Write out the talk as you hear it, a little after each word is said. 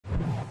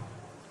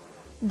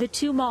The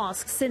two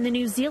mosques in the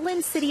New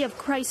Zealand city of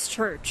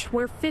Christchurch,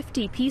 where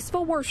 50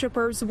 peaceful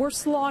worshippers were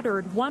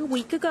slaughtered 1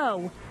 week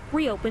ago,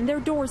 reopened their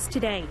doors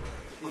today.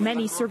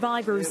 Many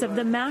survivors of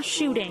the mass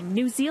shooting,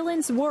 New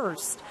Zealand's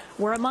worst,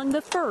 were among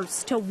the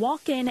first to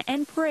walk in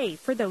and pray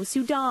for those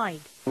who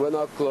died. When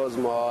I close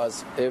my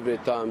eyes, every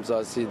time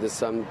I see the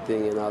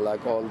something,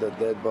 like all the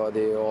dead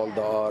body, all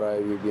the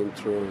horror we've been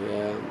through.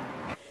 Yeah.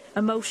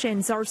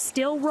 Emotions are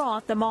still raw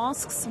at the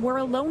mosques, where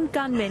a lone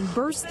gunman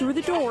burst through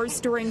the doors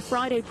during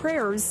Friday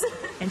prayers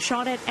and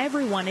shot at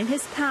everyone in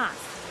his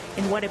path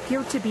in what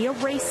appeared to be a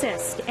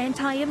racist,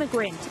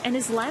 anti-immigrant, and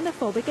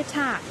Islamophobic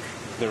attack.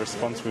 The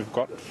response we've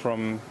got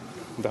from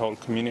the whole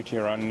community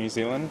around New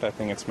Zealand, I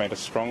think it's made us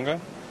stronger.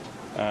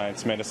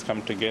 It's made us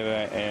come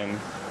together, and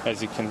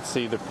as you can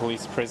see, the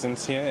police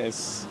presence here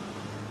is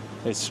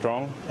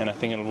strong, and I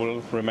think it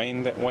will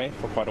remain that way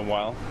for quite a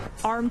while.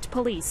 Armed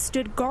police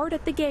stood guard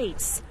at the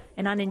gates,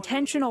 an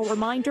unintentional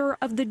reminder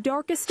of the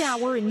darkest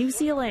hour in New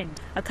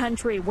Zealand, a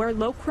country where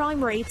low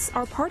crime rates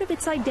are part of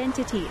its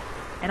identity,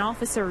 and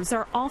officers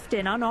are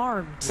often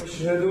unarmed.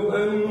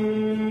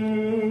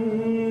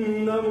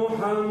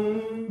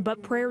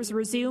 But prayers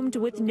resumed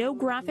with no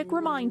graphic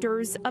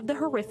reminders of the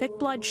horrific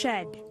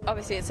bloodshed.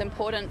 Obviously, it's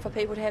important for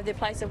people to have their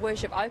place of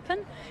worship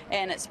open,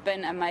 and it's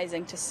been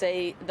amazing to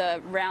see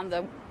the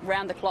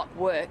round-the-clock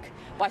work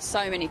by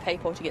so many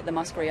people to get the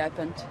mosque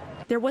reopened.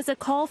 There was a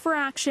call for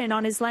action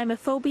on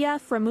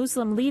Islamophobia from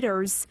Muslim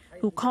leaders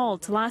who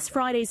called last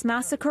Friday's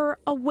massacre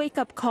a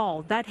wake-up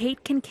call that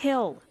hate can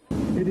kill.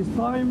 It is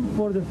time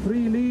for the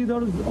free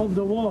leaders of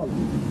the world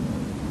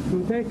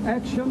to take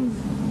actions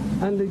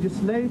and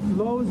legislate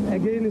laws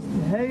against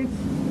hate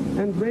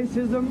and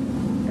racism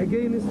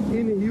against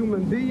any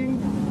human being,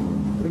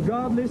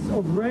 regardless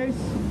of race,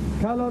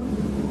 color,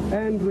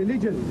 and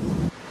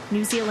religion.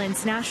 New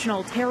Zealand's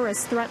national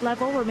terrorist threat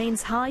level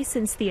remains high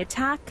since the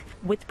attack,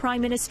 with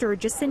Prime Minister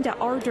Jacinda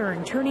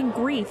Ardern turning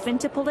grief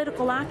into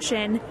political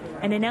action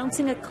and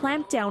announcing a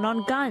clampdown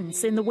on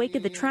guns in the wake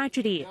of the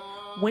tragedy,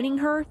 winning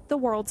her the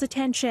world's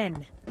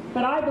attention.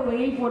 But I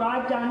believe what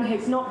I've done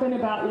has not been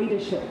about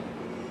leadership.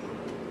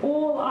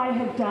 All I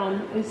have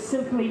done is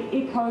simply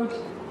echoed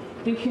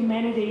the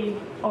humanity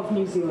of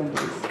New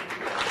Zealanders.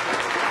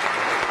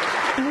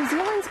 New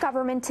Zealand's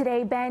government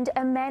today banned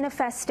a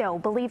manifesto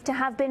believed to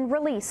have been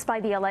released by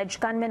the alleged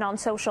gunman on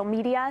social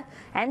media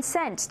and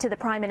sent to the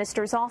Prime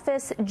Minister's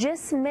office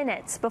just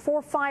minutes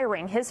before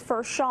firing his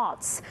first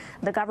shots.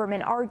 The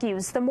government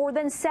argues the more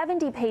than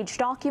 70-page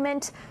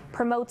document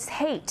promotes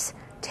hate,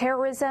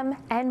 terrorism,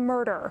 and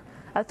murder.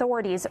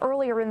 Authorities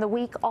earlier in the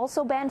week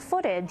also banned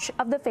footage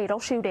of the fatal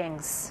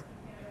shootings.